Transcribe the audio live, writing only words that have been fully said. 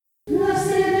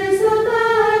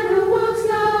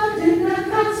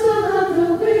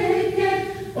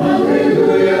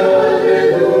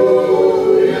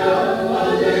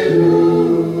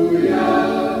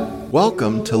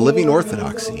Welcome to Living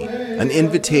Orthodoxy, an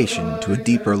invitation to a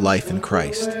deeper life in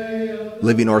Christ.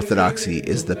 Living Orthodoxy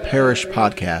is the parish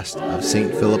podcast of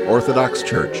St. Philip Orthodox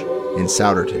Church in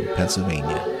Souderton,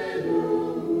 Pennsylvania.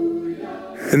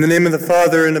 In the name of the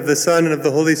Father, and of the Son, and of the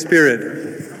Holy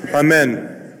Spirit.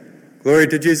 Amen. Glory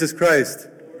to Jesus Christ.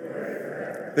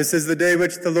 This is the day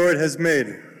which the Lord has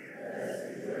made.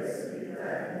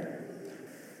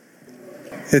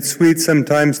 It's sweet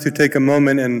sometimes to take a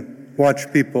moment and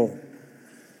watch people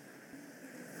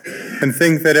and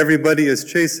think that everybody is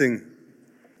chasing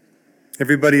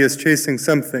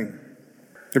something.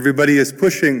 Everybody is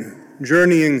pushing,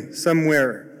 journeying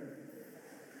somewhere.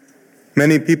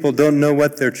 Many people don't know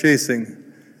what they're chasing,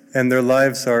 and their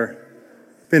lives are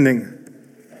spinning,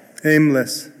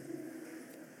 aimless.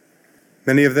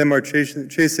 Many of them are chasing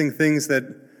things that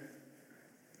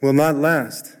will not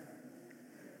last.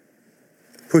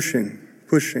 Pushing.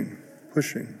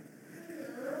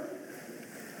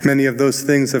 Many of those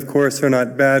things, of course, are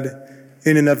not bad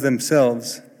in and of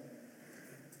themselves,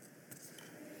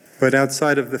 but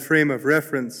outside of the frame of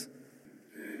reference,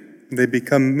 they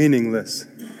become meaningless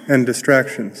and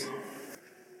distractions.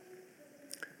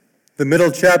 The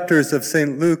middle chapters of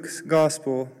St. Luke's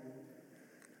Gospel,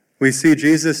 we see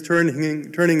Jesus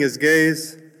turning his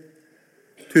gaze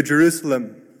to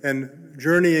Jerusalem and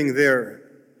journeying there,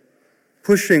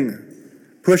 pushing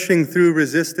through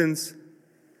resistance,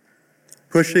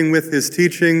 pushing with his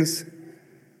teachings,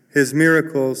 his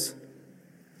miracles.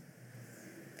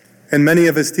 And many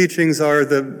of his teachings are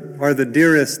the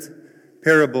dearest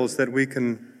parables that we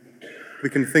can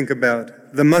think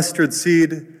about. The mustard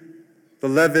seed, the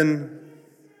leaven,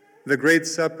 the great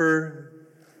supper,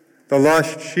 the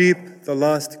lost sheep, the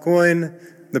lost coin,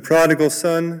 the prodigal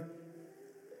son.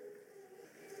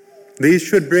 These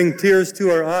should bring tears to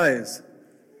our eyes.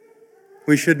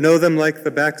 We should know them like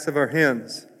the backs of our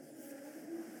hands.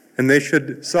 And they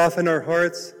should soften our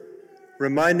hearts,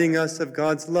 reminding us of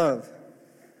God's love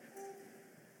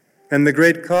and the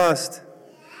great cost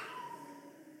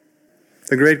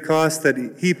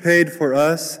that he paid for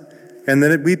us and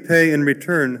that we pay in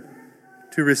return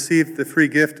to receive the free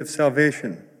gift of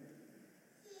salvation.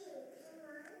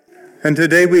 And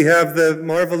today we have the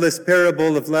marvelous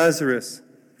parable of Lazarus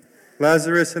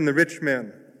and the rich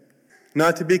man,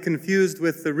 not to be confused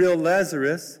with the real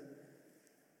Lazarus,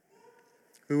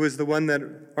 who was the one that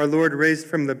our Lord raised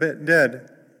from the dead.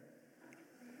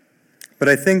 But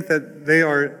I think that they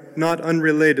are not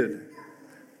unrelated.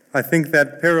 I think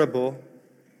that parable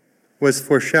was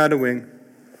foreshadowing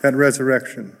that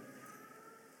resurrection.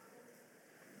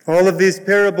 All of these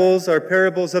parables are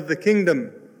parables of the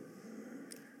kingdom.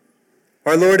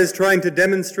 Our Lord is trying to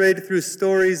demonstrate through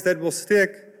stories that will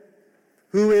stick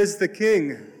who is the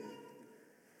king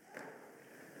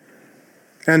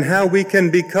and how we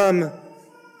can become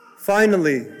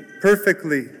finally,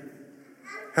 perfectly,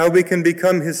 how we can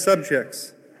become his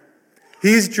subjects.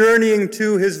 He's journeying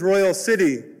to his royal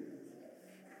city,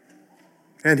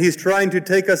 and he's trying to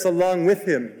take us along with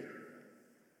him.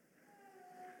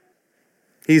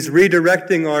 He's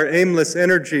redirecting our aimless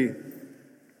energy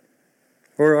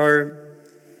or our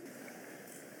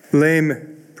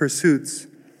lame pursuits,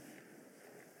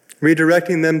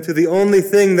 redirecting them to the only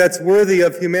thing that's worthy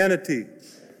of humanity,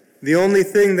 the only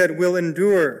thing that will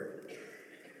endure,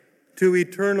 to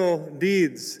eternal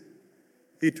deeds,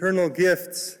 eternal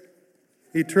gifts,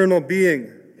 eternal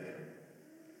being.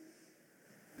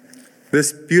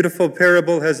 This beautiful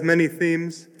parable has many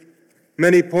themes,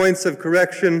 many points of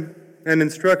correction and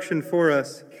instruction for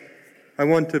us. I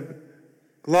want to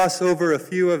gloss over a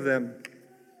few of them.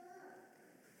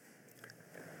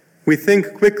 We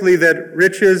think quickly that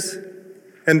riches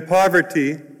and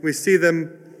poverty, we think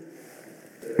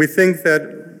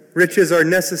that riches are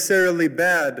necessarily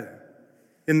bad.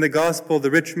 In the gospel, the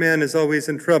rich man is always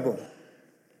in trouble.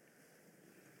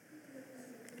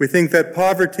 We think that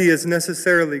poverty is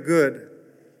necessarily good.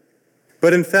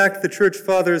 But in fact, the church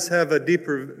fathers have a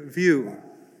deeper view.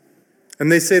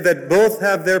 And they say that both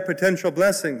have their potential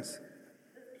blessings.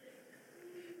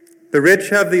 The rich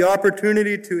have the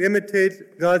opportunity to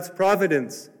imitate God's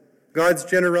providence, God's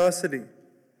generosity.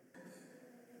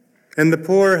 And the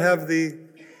poor have the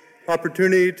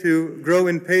opportunity to grow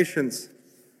in patience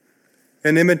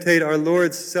and imitate our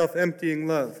Lord's self-emptying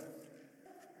love.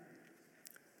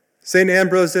 St.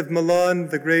 Ambrose of Milan,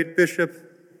 the great bishop,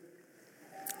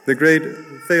 the great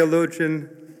theologian,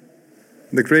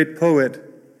 the great poet,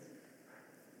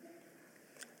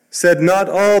 said, "Not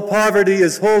all poverty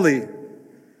is holy,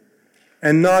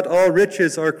 and not all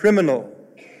riches are criminal.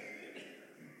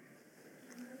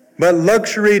 But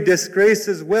luxury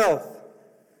disgraces wealth,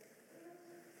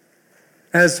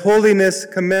 as holiness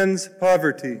commends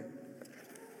poverty.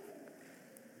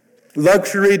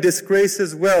 Luxury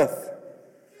disgraces wealth,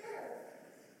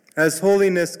 as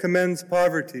holiness commends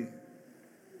poverty.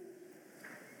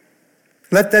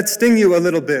 Let that sting you a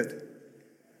little bit.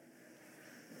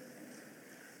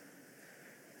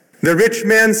 The rich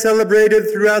man celebrated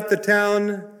throughout the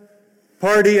town,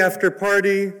 party after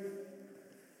party,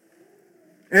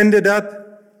 ended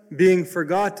up being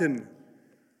forgotten.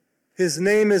 His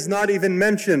name is not even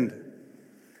mentioned.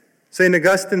 St.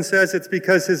 Augustine says it's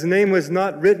because his name was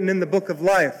not written in the book of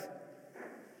life,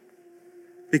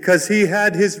 because he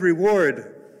had his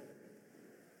reward.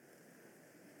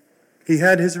 He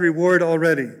had his reward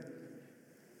already.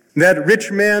 That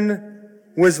rich man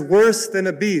was worse than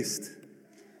a beast,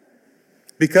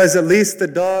 because at least the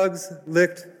dogs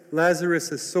licked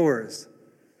Lazarus' sores.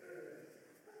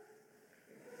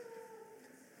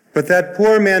 But that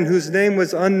poor man whose name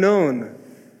was unknown,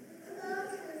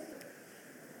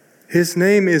 his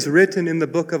name is written in the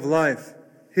book of life.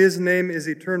 His name is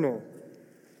eternal.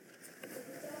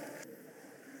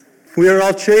 We are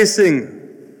all chasing,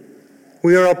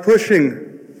 we are all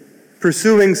pushing,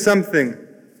 pursuing something,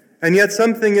 and yet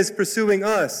something is pursuing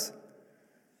us.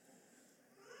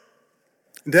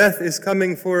 Death is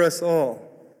coming for us all.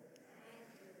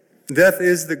 Death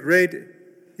is the great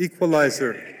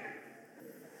equalizer.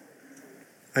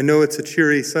 I know it's a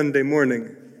cheery Sunday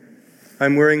morning.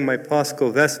 I'm wearing my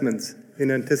Paschal vestments in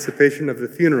anticipation of the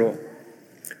funeral.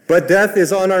 But death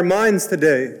is on our minds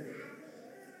today,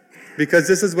 because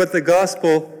this is what the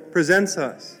gospel presents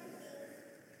us.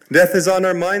 Death is on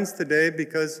our minds today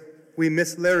because we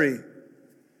miss Larry.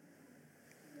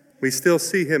 We still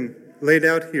see him laid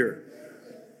out here.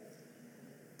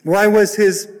 Why was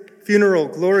his funeral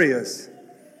glorious?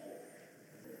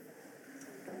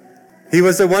 He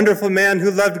was a wonderful man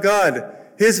who loved God.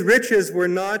 His riches were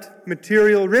not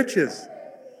material riches.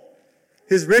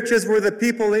 His riches were the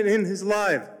people in his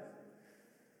life,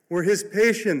 were his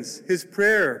patience, his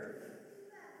prayer.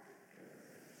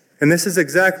 And this is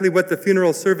exactly what the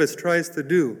funeral service tries to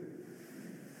do.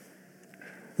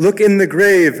 Look in the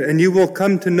grave, and you will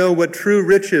come to know what true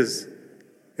riches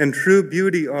and true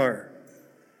beauty are.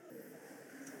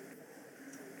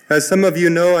 As some of you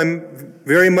know, I'm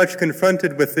very much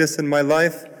confronted with this in my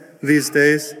life these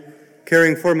days,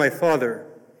 caring for my father,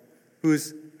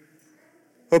 who's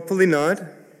hopefully not,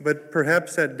 but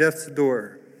perhaps at death's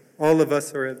door. All of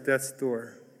us are at death's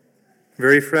door.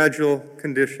 Very fragile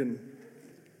condition.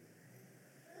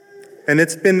 And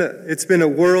it's been a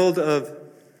world of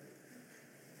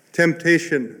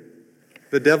temptation.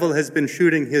 The devil has been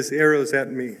shooting his arrows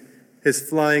at me, his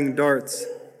flying darts,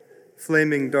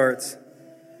 flaming darts.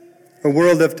 A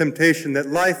world of temptation, that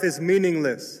life is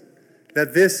meaningless,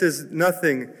 that this is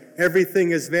nothing, everything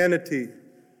is vanity.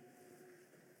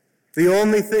 The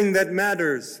only thing that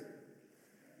matters.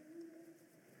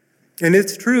 And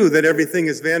it's true that everything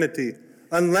is vanity,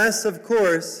 unless, of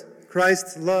course,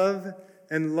 Christ's love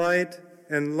and light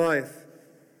and life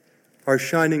are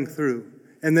shining through.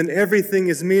 And then everything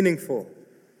is meaningful.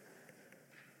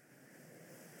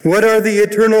 What are the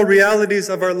eternal realities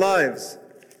of our lives?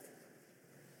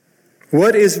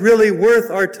 What is really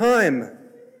worth our time?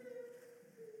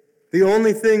 The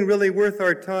only thing really worth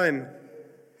our time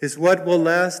is what will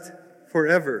last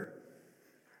forever,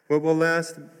 what will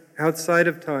last outside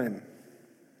of time.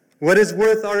 What is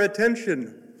worth our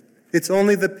attention? It's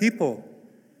only the people.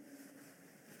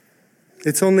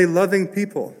 It's only loving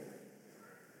people.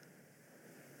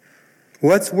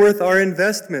 What's worth our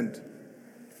investment?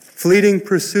 Fleeting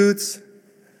pursuits,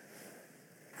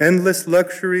 endless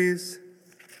luxuries.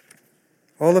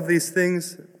 All of these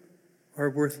things are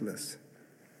worthless.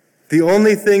 The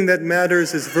only thing that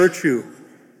matters is virtue.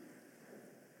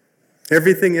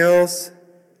 Everything else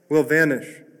will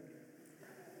vanish.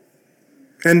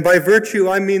 And by virtue,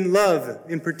 I mean love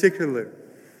in particular.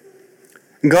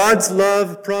 God's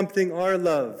love prompting our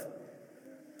love.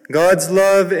 God's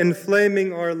love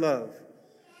inflaming our love.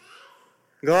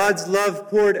 God's love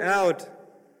poured out,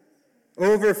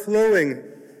 overflowing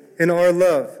in our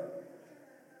love.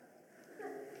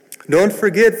 Don't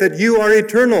forget that you are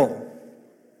eternal.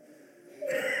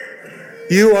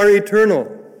 You are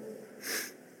eternal.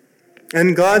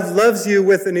 And God loves you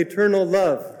with an eternal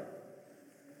love.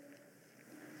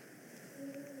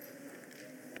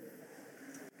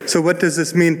 So what does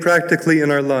this mean practically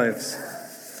in our lives?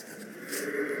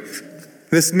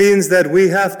 This means that we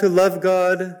have to love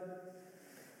God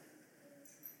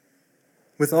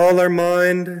with all our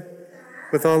mind,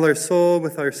 with all our soul,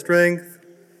 with our strength,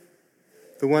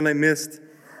 the one I missed,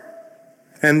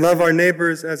 and love our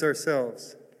neighbors as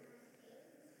ourselves.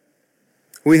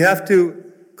 We have to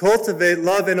cultivate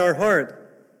love in our heart.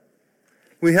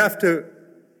 We have to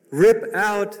rip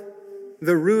out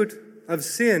the root of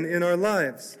sin in our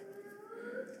lives.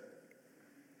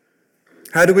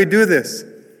 How do we do this?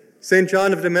 St.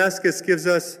 John of Damascus gives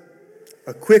us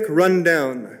a quick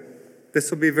rundown.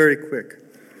 This will be very quick.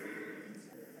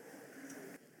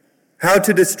 How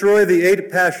to destroy the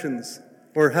 8 passions,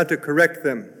 or how to correct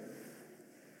them.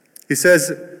 He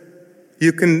says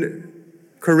you can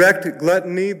correct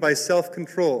gluttony by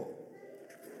self-control.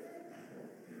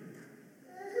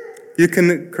 You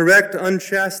can correct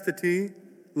unchastity,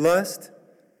 lust,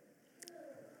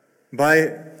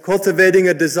 by cultivating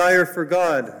a desire for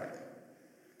God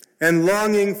and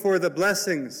longing for the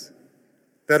blessings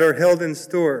that are held in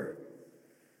store.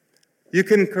 You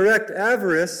can correct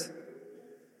avarice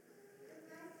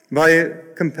by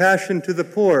compassion to the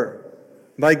poor,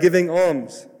 by giving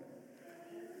alms.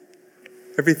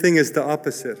 Everything is the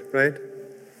opposite, right?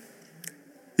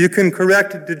 You can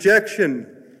correct dejection,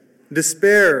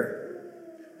 despair,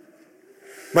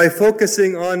 by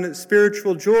focusing on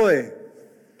spiritual joy.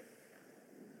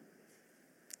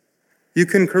 You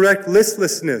can correct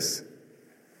listlessness,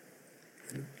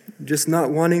 just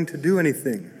not wanting to do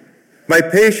anything, by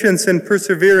patience and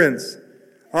perseverance,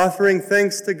 offering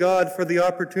thanks to God for the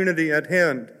opportunity at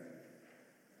hand.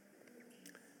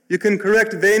 You can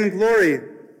correct vainglory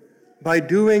by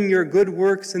doing your good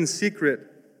works in secret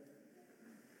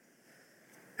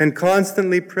and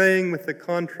constantly praying with a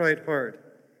contrite heart.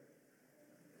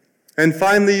 And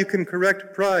finally, you can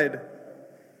correct pride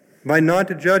by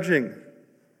not judging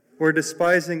or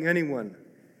despising anyone,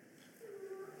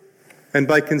 and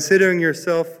by considering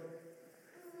yourself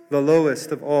the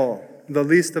lowest of all, the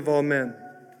least of all men.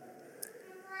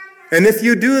 And if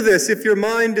you do this, if your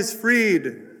mind is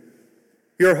freed,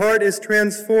 your heart is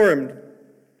transformed,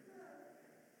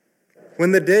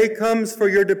 when the day comes for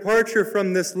your departure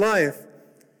from this life,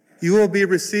 you will be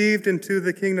received into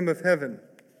the kingdom of heaven.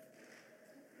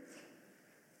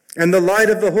 And the light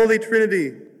of the Holy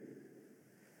Trinity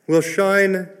will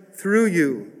shine through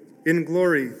you in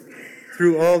glory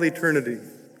through all eternity.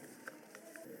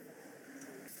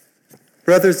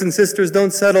 Brothers and sisters,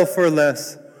 don't settle for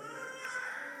less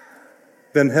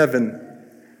than heaven.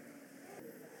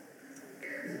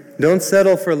 Don't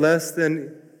settle for less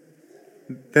than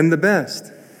the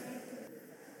best.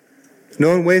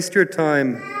 Don't waste your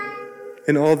time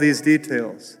in all these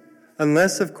details,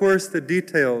 unless, of course, the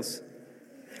details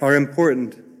are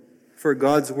important for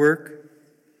God's work,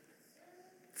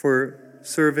 for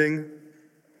serving,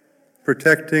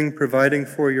 protecting, providing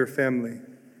for your family.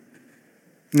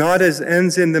 Not as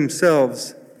ends in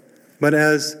themselves, but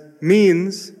as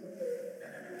means,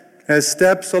 as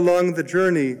steps along the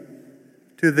journey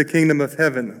to the kingdom of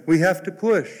heaven. We have to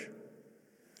push.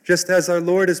 Just as our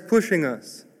Lord is pushing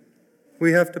us,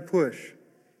 we have to push.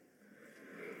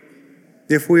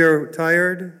 If we are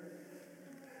tired,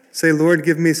 say, Lord,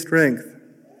 give me strength.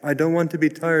 I don't want to be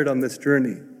tired on this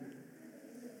journey.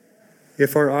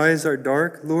 If our eyes are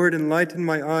dark, Lord, enlighten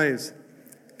my eyes.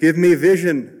 Give me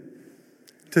vision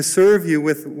to serve you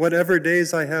with whatever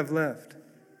days I have left.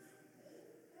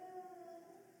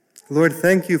 Lord,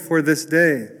 thank you for this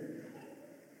day.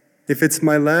 If it's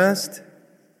my last,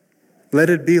 let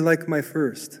it be like my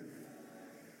first.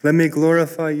 Let me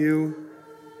glorify you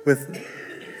with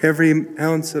every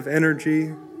ounce of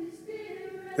energy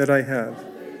that I have,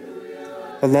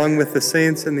 along with the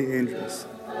saints and the angels.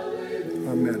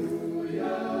 Amen.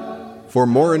 For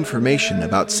more information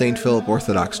about St. Philip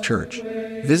Orthodox Church,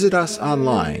 visit us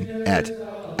online at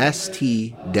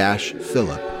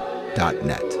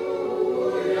st-philip.net.